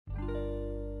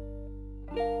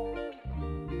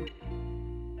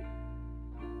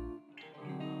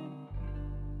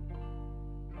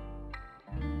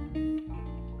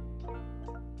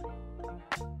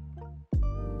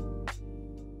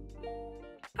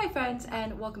friends,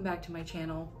 and welcome back to my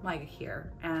channel. Maiga here,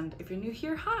 and if you're new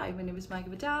here, hi, my name is Maiga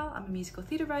Vidal. I'm a musical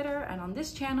theater writer, and on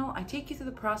this channel I take you through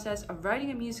the process of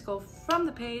writing a musical from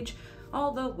the page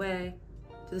all the way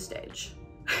to the stage.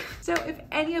 So if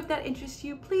any of that interests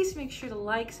you, please make sure to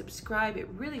like, subscribe. It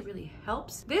really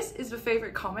helps. This is the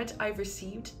favorite comment I've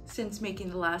received since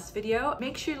making the last video.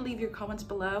 Make sure to leave your comments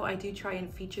below. I do try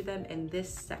and feature them in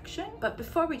this section. But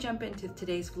before we jump into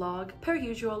today's vlog, per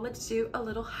usual, let's do a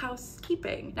little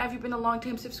housekeeping. Now, if you've been a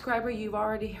long-time subscriber, you've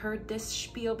already heard this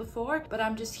spiel before, but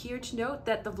I'm just here to note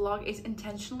that the vlog is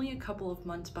intentionally a couple of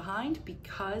months behind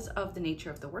because of the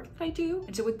nature of the work that I do.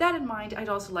 And so with that in mind, I'd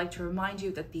also like to remind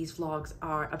you that these vlogs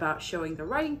are about showing the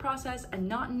writing process and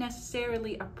not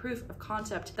necessarily a proof of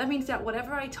concept. That means that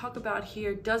whatever I talk about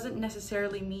here doesn't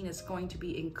necessarily mean it's going to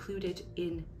be included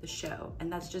in the show.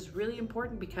 And that's just really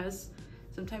important because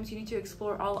sometimes you need to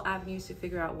explore all avenues to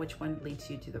figure out which one leads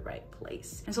you to the right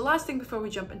place. And so last thing before we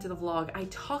jump into the vlog, I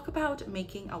talk about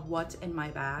making a what's in my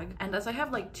bag. And as I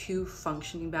have like 2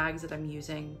 functioning bags that I'm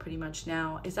using pretty much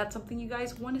now, is that something you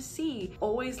guys want to see?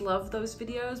 Always love those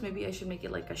videos. Maybe I should make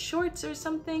it like a shorts or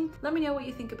something. Let me know what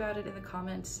you think about it in the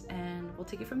comments and we'll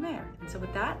take it from there. And so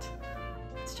with that,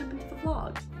 let's jump into the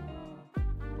vlog.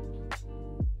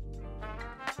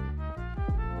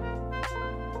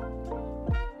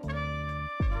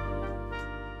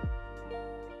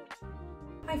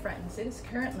 Hi friends, it is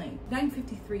currently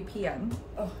 9:53 p.m.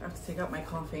 Oh, I have to take out my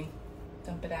coffee,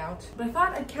 dump it out. But I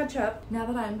thought I'd catch up now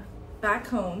that I'm back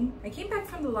home. I came back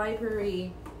from the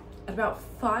library at about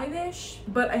 5-ish,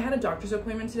 but I had a doctor's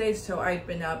appointment today, so I'd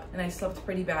been up and I slept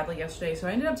pretty badly yesterday. So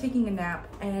I ended up taking a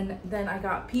nap, and then I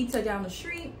got pizza down the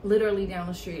street, literally down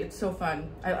the street. It's so fun.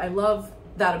 I love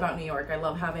that about New York. I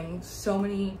love having so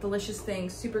many delicious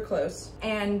things super close.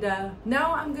 And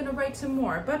now I'm gonna write some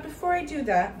more. But before I do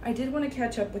that, I did want to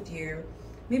catch up with you.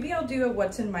 Maybe I'll do a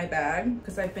what's in my bag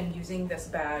because I've been using this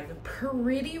bag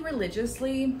pretty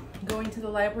religiously going to the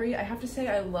library. I have to say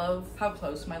I love how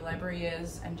close my library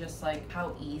is and just like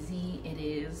how easy it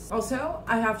is. Also,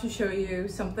 I have to show you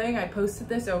something. I posted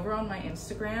this over on my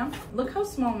Instagram. Look how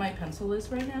small my pencil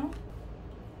is right now.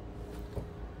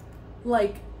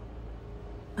 Like,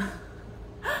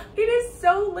 it is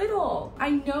so little.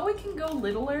 I know it can go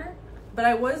littler, but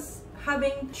I was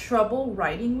having trouble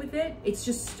writing with it. It's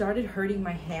just started hurting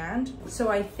my hand. So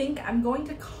I think I'm going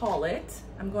to call it.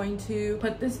 I'm going to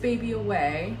put this baby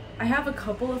away. I have a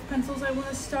couple of pencils I want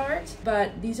to start,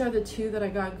 but these are the 2 that I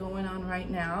got going on right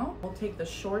now. I'll take the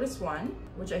shortest one,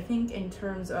 which I think in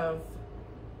terms of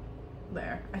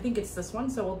there, I think it's this one.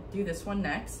 So we'll do this one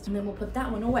next, and then we'll put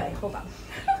that one away. Hold on.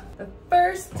 The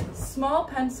first small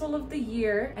pencil of the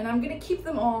year, and I'm gonna keep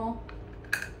them all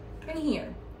in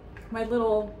here, my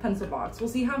little pencil box. We'll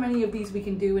see how many of these we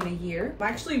can do in a year. I'm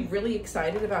actually really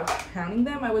excited about counting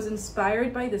them. I was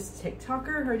inspired by this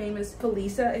TikToker. Her name is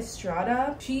Felisa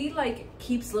Estrada. She like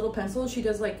keeps little pencils. She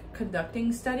does like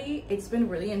conducting study. It's been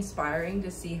really inspiring to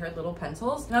see her little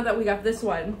pencils. Now that we got this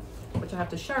one, which I have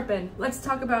to sharpen, let's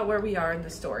talk about where we are in the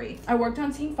story. I worked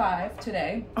on scene 5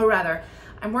 today, or rather,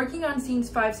 I'm working on scenes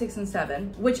 5, 6, and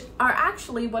 7, which are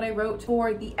actually what I wrote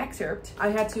for the excerpt. I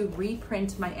had to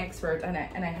reprint my excerpt, and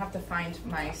I have to find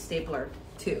my stapler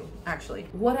too, actually.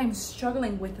 What I'm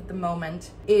struggling with at the moment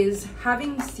is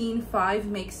having scene 5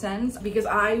 make sense, because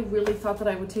I really thought that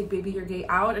I would take Baby You're Gay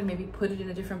out and maybe put it in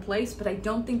a different place, but I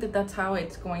don't think that that's how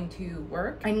it's going to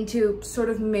work. I need to sort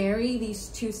of marry these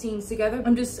 2 scenes together.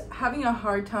 I'm just having a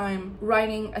hard time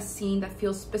writing a scene that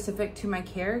feels specific to my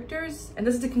characters, and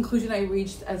this is the conclusion I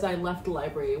reached as I left the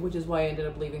library, which is why I ended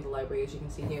up leaving the library, as you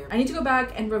can see here. I need to go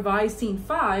back and revise scene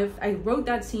 5. I wrote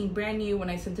that scene brand new when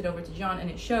I sent it over to John, and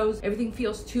it shows everything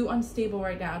feels too unstable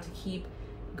right now to keep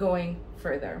going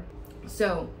further.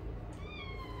 So,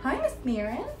 hi Miss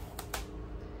Mirren.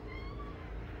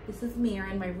 This is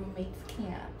Mirren, my roommate's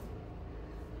cat.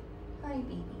 Hi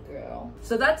baby girl.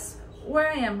 So that's where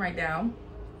I am right now.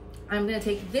 I'm gonna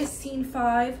take this scene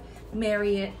 5,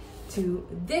 marry it to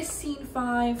this scene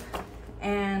 5,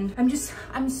 and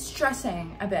I'm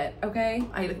stressing a bit, okay?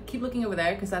 I keep looking over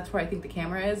there because that's where I think the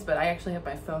camera is, but I actually have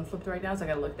my phone flipped right now, so I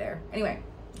gotta look there. Anyway,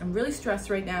 I'm really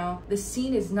stressed right now. The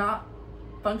scene is not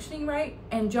functioning right,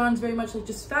 and John's very much like,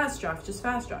 just fast draft,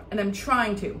 and I'm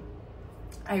trying to.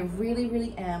 I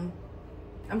really am.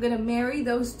 I'm gonna marry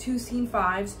those 2 scene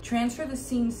 5s, transfer the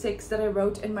scene 6 that I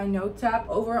wrote in my notes app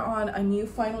over on a new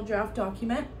final draft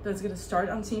document that's gonna start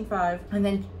on scene 5, and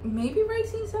then maybe write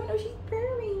scene 7. Oh, she's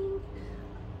purring.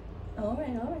 All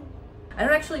right. I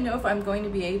don't actually know if I'm going to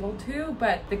be able to,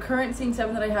 but the current scene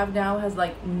 7 that I have now has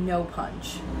like no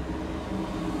punch.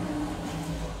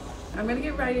 I'm gonna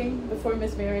get writing before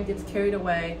Miss Marion gets carried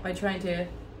away by trying to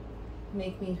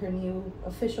make me her new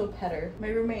official petter. My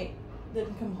roommate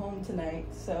didn't come home tonight,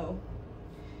 so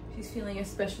she's feeling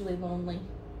especially lonely.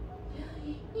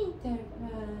 Ain't that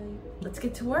right? Let's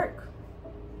get to work.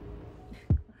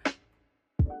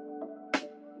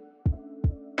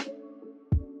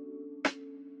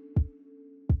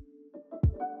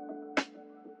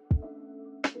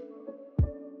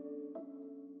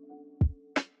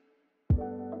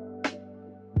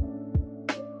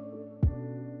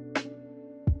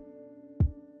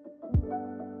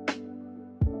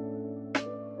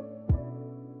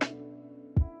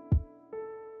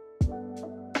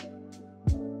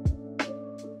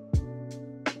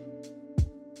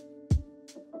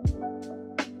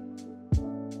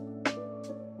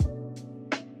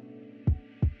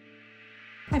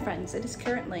 Hi friends, it is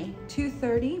currently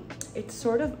 2:30. It's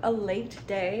sort of a late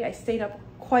day. I stayed up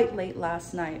quite late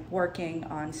last night working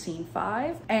on scene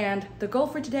 5, and the goal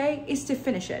for today is to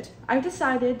finish it. I've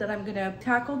decided that I'm gonna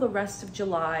tackle the rest of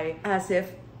July as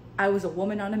if I was a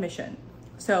woman on a mission.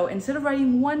 So instead of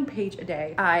writing 1 page a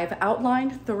day, I've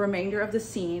outlined the remainder of the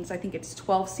scenes. I think it's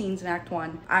 12 scenes in Act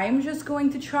 1. I am just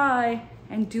going to try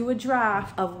and do a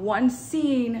draft of 1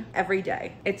 scene every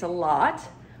day. It's a lot,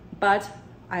 but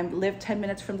I live 10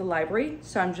 minutes from the library,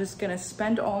 so I'm just gonna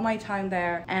spend all my time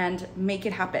there and make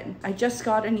it happen. I just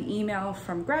got an email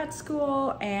from grad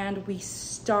school and we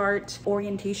start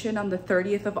orientation on the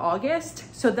 30th of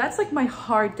August. So that's like my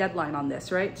hard deadline on this,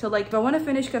 right? So like if I wanna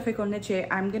finish Café con Leche,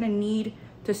 I'm gonna need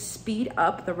to speed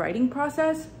up the writing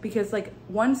process because like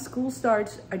once school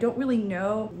starts, I don't really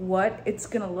know what it's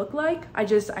gonna look like.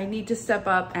 I need to step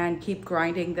up and keep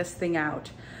grinding this thing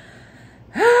out.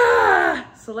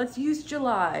 So let's use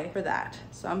July for that.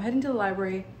 So I'm heading to the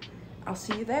library. I'll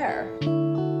see you there.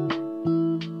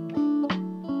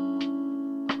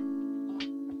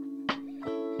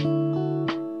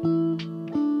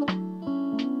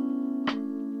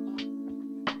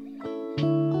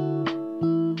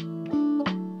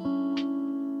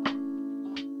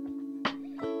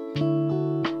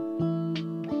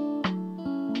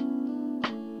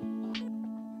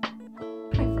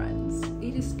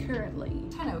 Currently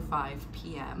 10:05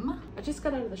 p.m. I just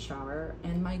got out of the shower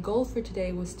and my goal for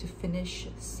today was to finish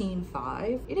scene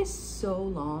 5. It is so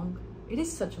long. It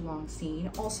is such a long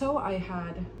scene. Also, I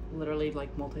had literally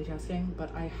like multitasking,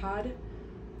 but I had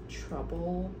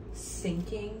trouble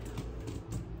syncing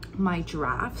my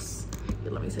drafts.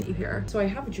 Here, let me set you here. So I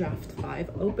have draft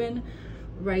 5 open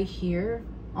right here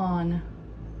on.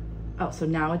 Oh, so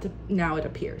now it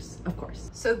appears, of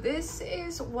course. So this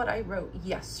is what I wrote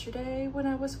yesterday when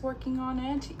I was working on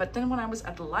it. But then when I was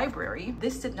at the library,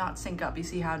 this did not sync up. You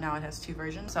see how now it has 2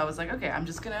 versions? So I was like, okay, I'm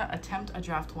just gonna attempt a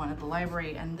draft 1 at the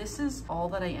library. And this is all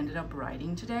that I ended up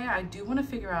writing today. I do wanna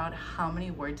figure out how many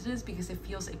words it is because it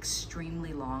feels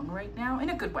extremely long right now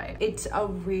in a good way. It's a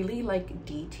really like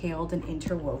detailed and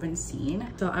interwoven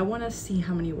scene. So I wanna see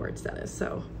how many words that is.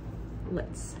 So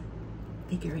let's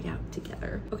figure it out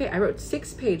together. Okay, I wrote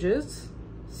 6 pages,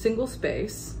 single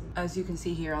space, as you can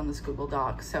see here on this Google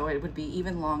Doc. So it would be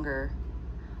even longer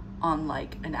on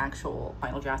like an actual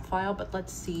final draft file, but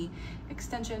let's see.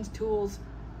 Extensions, tools,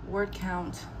 word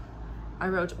count. I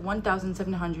wrote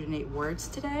 1,708 words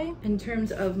today. In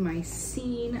terms of my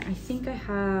scene, I think I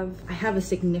have a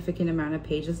significant amount of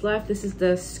pages left. This is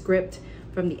the script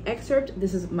from the excerpt.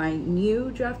 This is my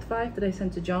new draft 5 that I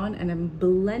sent to John, and I'm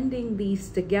blending these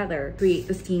together to create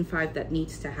the scene 5 that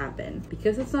needs to happen.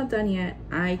 Because it's not done yet,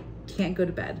 I can't go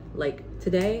to bed. Like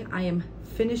today, I am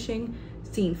finishing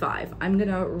scene 5. I'm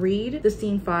gonna read the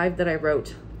scene 5 that I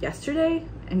wrote yesterday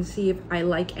and see if I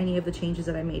like any of the changes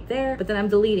that I made there, but then I'm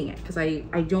deleting it because I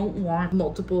don't want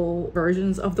multiple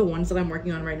versions of the ones that I'm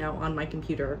working on right now on my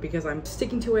computer because I'm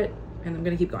sticking to it and I'm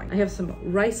gonna keep going. I have some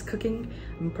rice cooking.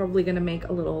 I'm probably gonna make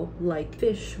a little like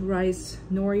fish rice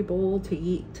nori bowl to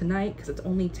eat tonight because it's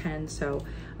only 10, so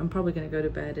I'm probably gonna go to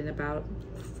bed in about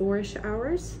 4-ish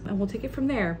hours and we'll take it from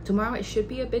there. Tomorrow it should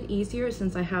be a bit easier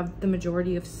since I have the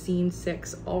majority of scene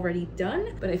 6 already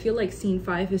done, but I feel like scene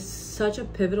 5 is such a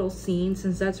pivotal scene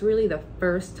since that's really the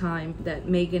first time that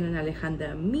Megan and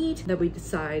Alejandra meet, that we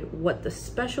decide what the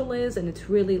special is, and it's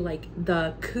really like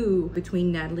the coup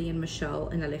between Natalie and Michelle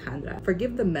and Alejandra.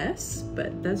 Forgive the mess,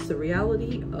 but that's the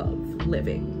reality of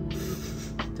living.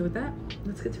 So with that,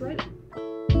 let's get to writing.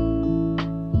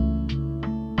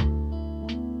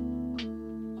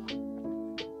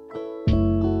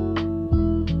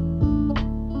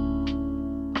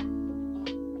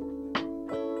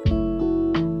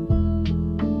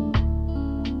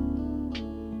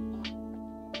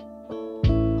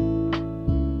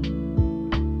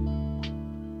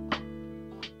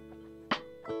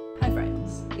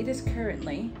 It is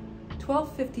currently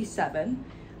 12:57.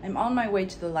 I'm on my way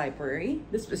to the library.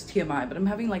 This was TMI, but I'm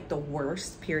having like the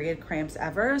worst period cramps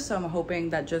ever. So I'm hoping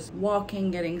that just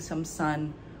walking, getting some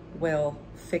sun will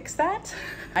fix that.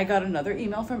 I got another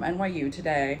email from NYU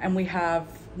today, and we have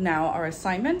now our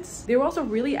assignments. They were also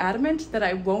really adamant that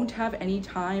I won't have any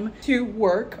time to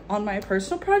work on my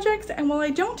personal projects. And while I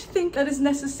don't think that is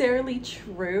necessarily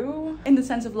true, in the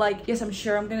sense of like, yes, I'm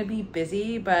sure I'm gonna be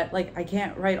busy, but like I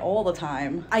can't write all the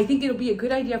time. I think it'll be a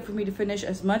good idea for me to finish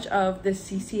as much of the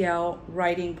CCL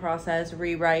writing process,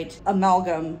 rewrite,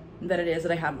 amalgam that it is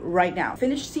that I have right now.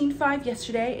 Finished scene 5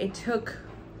 yesterday. It took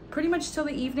pretty much till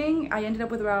the evening. I ended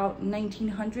up with about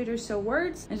 1900 or so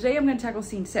words. And today I'm gonna tackle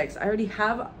scene 6. I already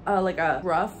have like a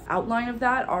rough outline of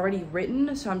that already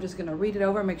written. So I'm just gonna read it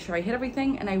over, make sure I hit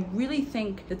everything. And I really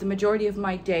think that the majority of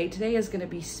my day today is gonna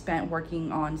be spent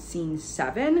working on scene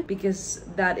 7, because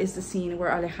that is the scene where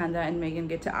Alejandra and Megan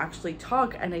get to actually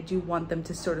talk. And I do want them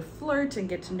to sort of flirt and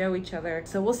get to know each other.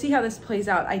 So we'll see how this plays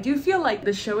out. I do feel like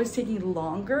the show is taking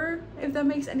longer, if that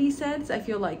makes any sense. I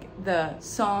feel like the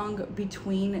song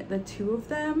between the two of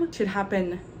them should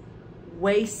happen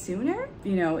way sooner.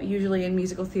 You know, usually in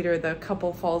musical theater, the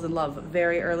couple falls in love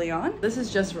very early on. This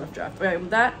is just a rough draft. All right,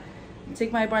 with that,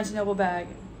 take my Barnes & Noble bag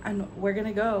and we're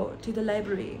gonna go to the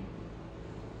library.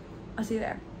 I'll see you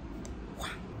there. Wow.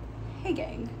 Hey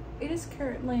gang, it is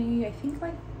currently, I think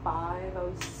like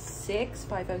 5:06,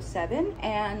 5:07,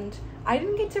 and I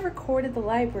didn't get to record at the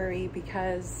library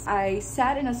because I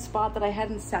sat in a spot that I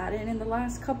hadn't sat in the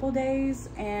last couple days,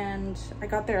 and I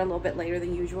got there a little bit later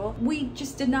than usual. We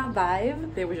just did not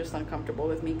vibe. They were just uncomfortable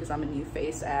with me because I'm a new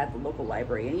face at the local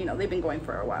library, and you know, they've been going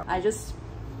for a while. I just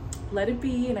let it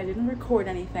be and I didn't record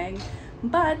anything,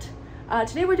 but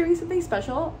today we're doing something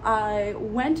special. I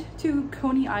went to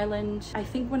Coney Island, I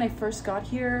think when I first got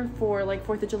here for like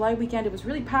 4th of July weekend. It was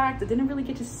really packed. I didn't really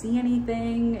get to see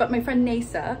anything. But my friend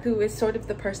Nasa, who is sort of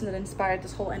the person that inspired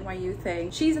this whole NYU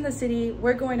thing, she's in the city.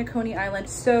 We're going to Coney Island.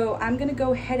 So I'm gonna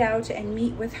go head out and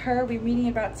meet with her. We're meeting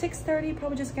about 6:30,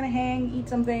 probably just gonna hang, eat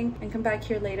something, and come back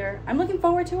here later. I'm looking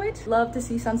forward to it. Love to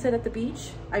see sunset at the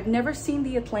beach. I've never seen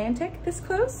the Atlantic this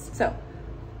close. So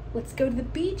let's go to the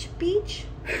beach.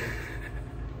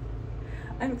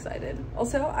 I'm excited.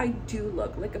 Also, I do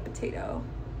look like a potato.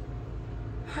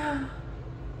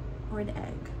 Or an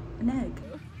egg. An egg.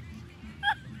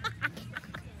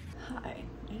 Hi,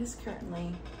 it is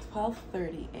currently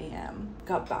 12:30 a.m.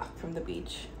 Got back from the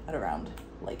beach at around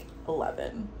like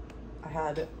 11. I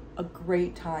had a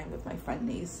great time with my friend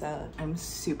Nasa. I'm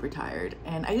super tired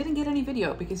and I didn't get any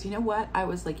video because you know what? I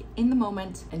was like in the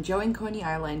moment, enjoying Coney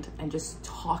Island and just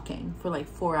talking for like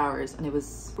 4 hours, and it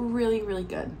was really, really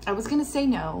good. I was gonna say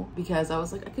no because I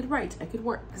was like, I could write, I could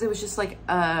work. Because it was just like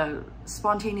a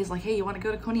spontaneous like, hey, you wanna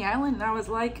go to Coney Island? And I was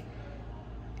like,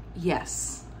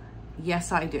 yes.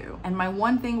 Yes, I do. And my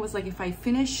one thing was like, if I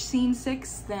finish scene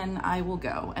 6, then I will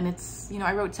go. And it's, you know,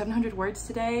 I wrote 700 words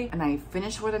today and I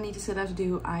finished what I need to set out to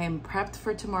do. I am prepped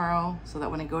for tomorrow so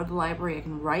that when I go to the library, I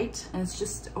can write. And it's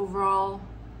just overall,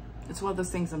 it's one of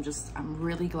those things I'm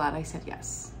really glad I said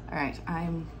yes. All right,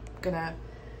 I'm gonna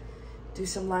do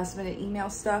some last minute email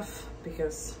stuff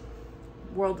because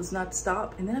world does not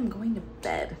stop. And then I'm going to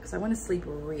bed because I went to sleep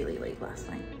really late last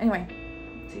night. Anyway,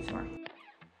 see you tomorrow.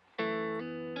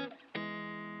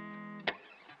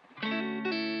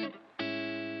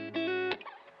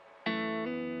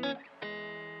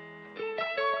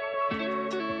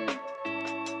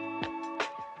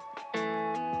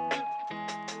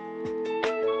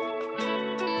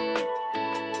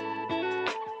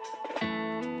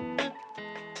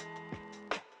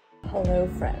 Hello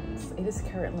friends, it is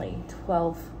currently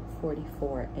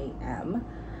 12:44 a.m.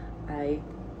 I,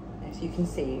 as you can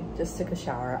see, just took a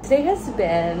shower. Today has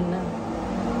been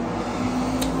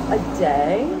a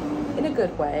day in a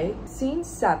good way. Scene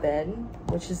 7,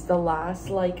 which is the last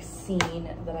like scene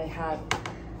that I have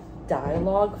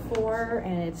dialogue for,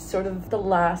 and it's sort of the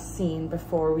last scene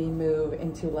before we move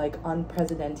into like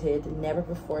unprecedented, never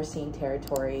before seen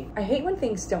territory. I hate when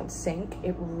things don't sync.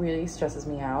 It really stresses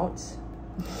me out.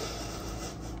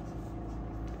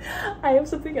 I have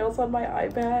something else on my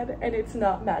iPad and it's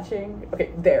not matching.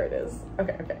 Okay, there it is.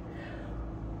 Okay.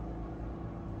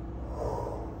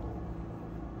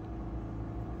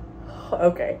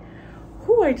 Okay.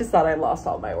 Whew, I just thought I lost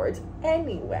all my words.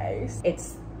 Anyways,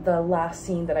 it's the last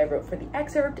scene that I wrote for the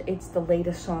excerpt. It's the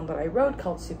latest song that I wrote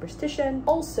called Superstition.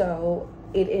 Also,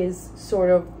 it is sort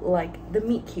of like the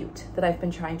meet cute that I've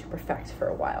been trying to perfect for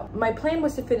a while. My plan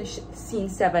was to finish scene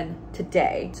 7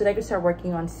 today so that I could start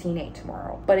working on scene 8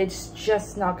 tomorrow, but it's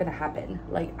just not gonna happen.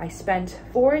 Like, I spent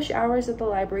 4-ish hours at the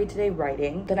library today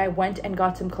writing, then I went and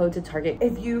got some clothes at Target.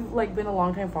 If you've like been a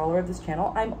long-time follower of this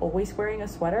channel, I'm always wearing a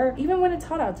sweater, even when it's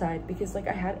hot outside, because like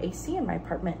I had AC in my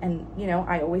apartment, and you know,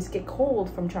 I always get cold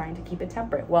from trying to keep it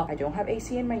temperate. Well, I don't have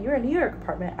AC in my New York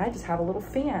apartment. I just have a little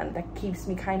fan that keeps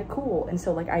me kind of cool, and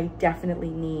so like I definitely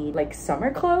need like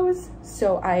summer clothes.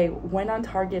 So I went on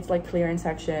Target's like clearance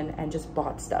section and just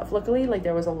bought stuff. Luckily, like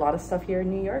there was a lot of stuff here in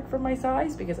New York for my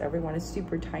size because everyone is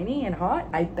super tiny and hot.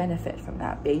 I benefit from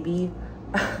that, baby.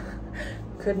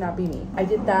 Could not be me. I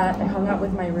did that. I hung out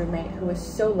with my roommate, who is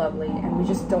so lovely, and we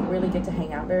just don't really get to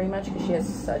hang out very much because she has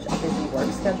such a busy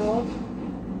work schedule.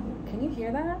 Can you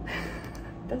hear that?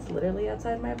 That's literally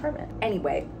outside my apartment.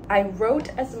 Anyway, I wrote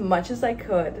as much as I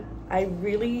could. I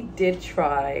really did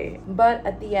try, but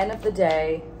at the end of the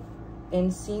day, in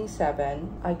scene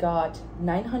 7, I got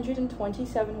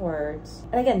 927 words.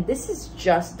 And again, this is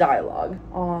just dialogue.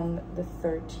 On the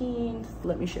 13th,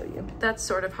 let me show you. That's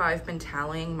sort of how I've been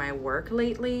tallying my work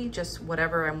lately, just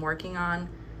whatever I'm working on,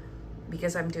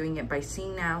 because I'm doing it by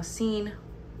scene now. Scene,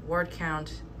 word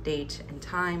count, date, and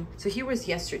time. So here was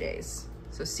yesterday's.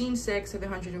 So scene 6 of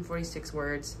 146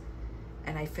 words,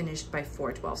 and I finished by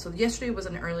 4:12. So yesterday was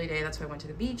an early day, that's why I went to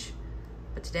the beach.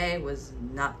 But today was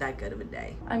not that good of a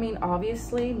day. I mean,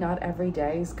 obviously not every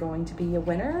day is going to be a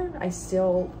winner. I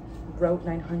still wrote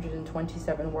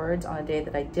 927 words on a day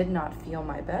that I did not feel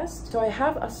my best. So I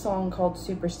have a song called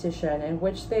Superstition, in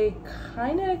which they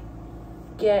kind of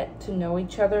get to know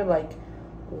each other like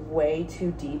way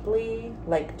too deeply,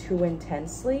 like too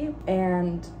intensely.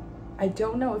 And I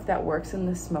don't know if that works in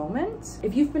this moment.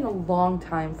 If you've been a long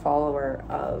time follower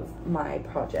of my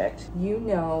project, you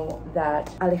know that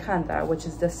Alejandra, which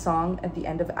is the song at the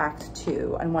end of Act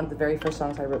 2, and one of the very first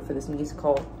songs I wrote for this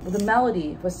musical, the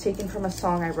melody was taken from a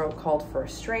song I wrote called For a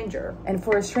Stranger. And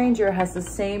For a Stranger has the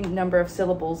same number of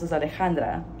syllables as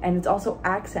Alejandra, and it's also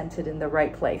accented in the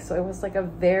right place. So it was like a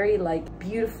very like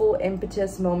beautiful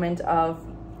impetus moment of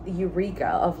eureka,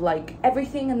 of like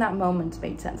everything in that moment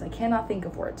made sense. I cannot think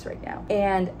of words right now.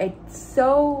 And it's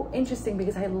so interesting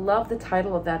because I love the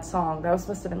title of that song. That was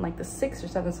supposed to have been like the 6th or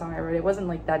 7th song I wrote. It wasn't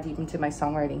like that deep into my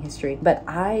songwriting history, but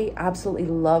I absolutely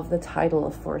love the title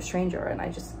of For a Stranger, and I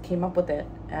just came up with it,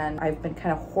 and I've been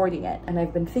kind of hoarding it, and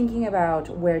I've been thinking about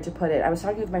where to put it. I was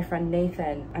talking with my friend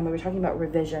Nathan, and we were talking about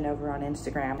revision over on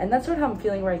Instagram, and that's sort of how I'm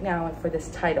feeling right now for this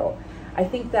title. I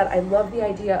think that I love the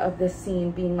idea of this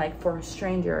scene being like, for a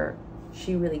stranger,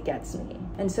 she really gets me.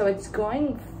 And so it's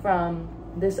going from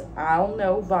this I'll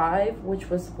know vibe, which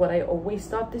was what I always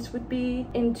thought this would be,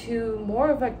 into more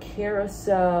of a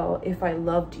carousel if I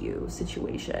loved you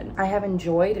situation. I have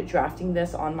enjoyed drafting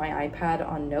this on my iPad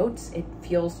on notes. It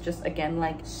feels just, again,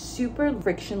 like super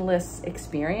frictionless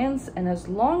experience. And as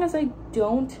long as I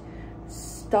don't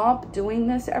stop doing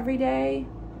this every day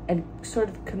and sort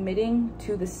of committing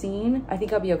to the scene, I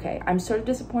think I'll be okay. I'm sort of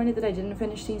disappointed that I didn't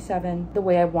finish scene 7 the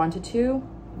way I wanted to,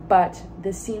 but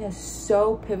this scene is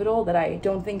so pivotal that I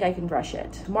don't think I can rush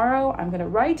it. Tomorrow, I'm gonna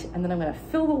write, and then I'm gonna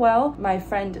fill the well. My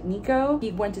friend Nico,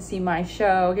 he went to see my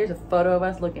show. Here's a photo of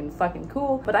us looking fucking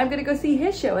cool. But I'm gonna go see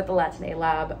his show at the Latine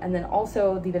Lab, and then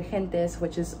also Divergentes,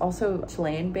 which is also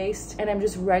Chilean-based. And I'm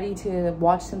just ready to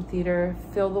watch some theater,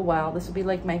 fill the well. This will be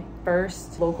like my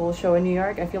first local show in New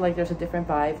York. I feel like there's a different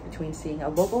vibe between seeing a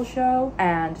local show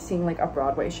and seeing like a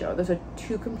Broadway show. Those are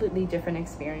two completely different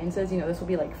experiences. You know, this will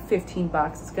be like 15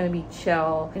 bucks. It's gonna be chill.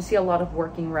 I see a lot of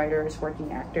working writers,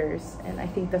 working actors, and I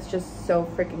think that's just so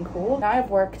freaking cool. Now I have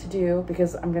work to do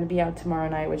because I'm gonna be out tomorrow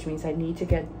night, which means I need to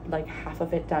get like half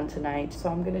of it done tonight. So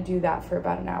I'm gonna do that for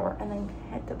about an hour and then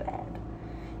head to bed.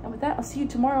 And with that, I'll see you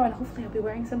tomorrow, and hopefully I'll be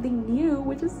wearing something new,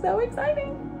 which is so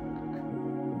exciting.